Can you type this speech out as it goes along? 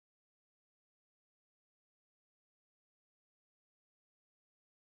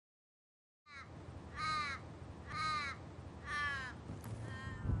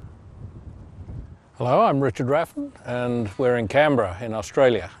Hello, I'm Richard Raffan and we're in Canberra in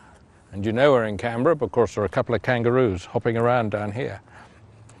Australia. And you know we're in Canberra because there are a couple of kangaroos hopping around down here.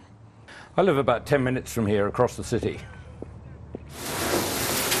 I live about 10 minutes from here across the city.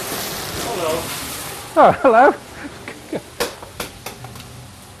 Hello. Oh, hello.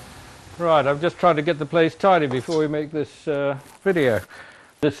 Right, I'm just trying to get the place tidy before we make this video.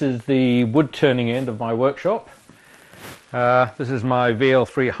 This is the wood turning end of my workshop. This is my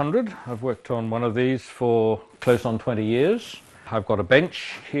VL300. I've worked on one of these for close on 20 years. I've got a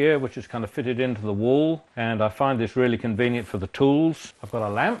bench here which is kind of fitted into the wall, and I find this really convenient for the tools. I've got a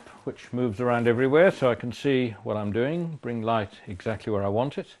lamp which moves around everywhere so I can see what I'm doing, bring light exactly where I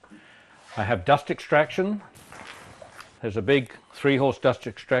want it. I have dust extraction. There's a big 3-horse dust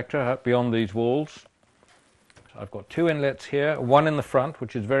extractor up beyond these walls. So I've got 2 inlets here, one in the front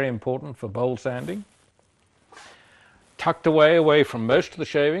which is very important for bowl sanding. Tucked away from most of the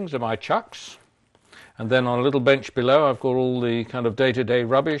shavings are my chucks, and then on a little bench below I've got all the kind of day-to-day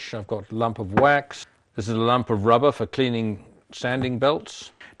rubbish. I've got a lump of wax. This is a lump of rubber for cleaning sanding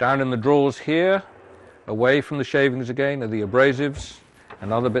belts. Down in the drawers here, away from the shavings again, are the abrasives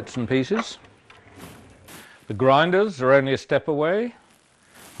and other bits and pieces. The grinders are only a step away.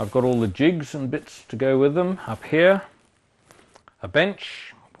 I've got all the jigs and bits to go with them up here. A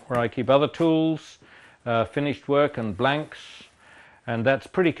bench where I keep other tools, finished work and blanks, and that's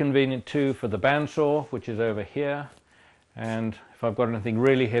pretty convenient too for the bandsaw, which is over here, and if I've got anything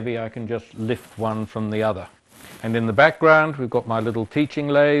really heavy I can just lift one from the other. And in the background we've got my little teaching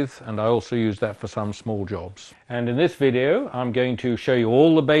lathe, and I also use that for some small jobs. And in this video I'm going to show you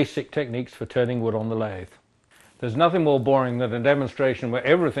all the basic techniques for turning wood on the lathe. There's nothing more boring than a demonstration where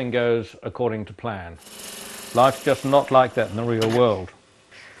everything goes according to plan. Life's just not like that in the real world.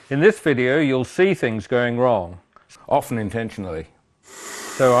 In this video you'll see things going wrong, often intentionally.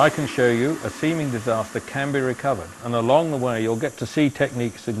 So I can show you a seeming disaster can be recovered, and along the way you'll get to see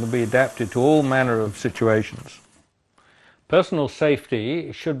techniques that can be adapted to all manner of situations. Personal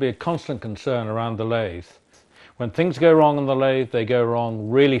safety should be a constant concern around the lathe. When things go wrong on the lathe, they go wrong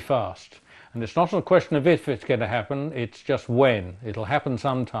really fast. And it's not a question of if it's going to happen, it's just when. It'll happen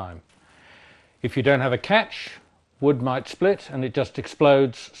sometime. If you don't have a catch, wood might split and it just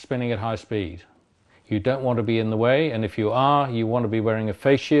explodes, spinning at high speed. You don't want to be in the way, and if you are, you want to be wearing a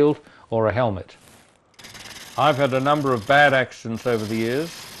face shield or a helmet. I've had a number of bad accidents over the years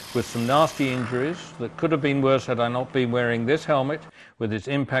with some nasty injuries that could have been worse had I not been wearing this helmet with its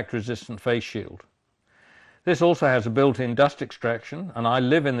impact resistant face shield. This also has a built-in dust extraction, and I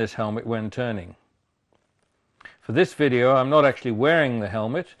live in this helmet when turning. For this video I'm not actually wearing the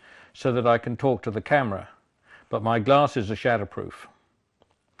helmet so that I can talk to the camera, but my glasses are shatterproof.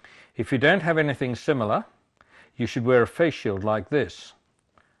 If you don't have anything similar, you should wear a face shield like this,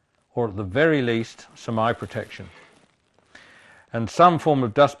 or at the very least some eye protection. And some form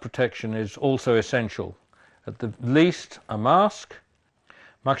of dust protection is also essential. At the least a mask.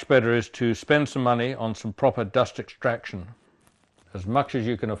 Much better is to spend some money on some proper dust extraction, as much as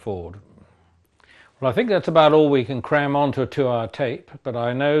you can afford. Well, I think that's about all we can cram onto a 2-hour tape, but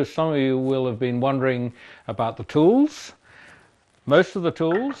I know some of you will have been wondering about the tools. Most of the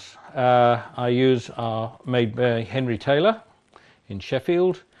tools I use are made by Henry Taylor in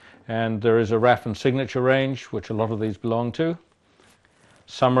Sheffield, and there is a Raffan signature range which a lot of these belong to.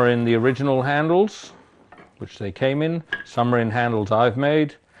 Some are in the original handles which they came in, some are in handles I've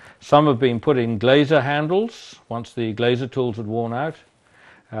made, some have been put in glazer handles once the glazer tools had worn out.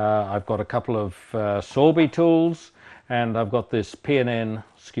 I've got a couple of Sorby tools, and I've got this P&N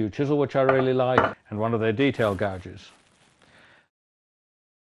skew chisel which I really like, and one of their detail gouges.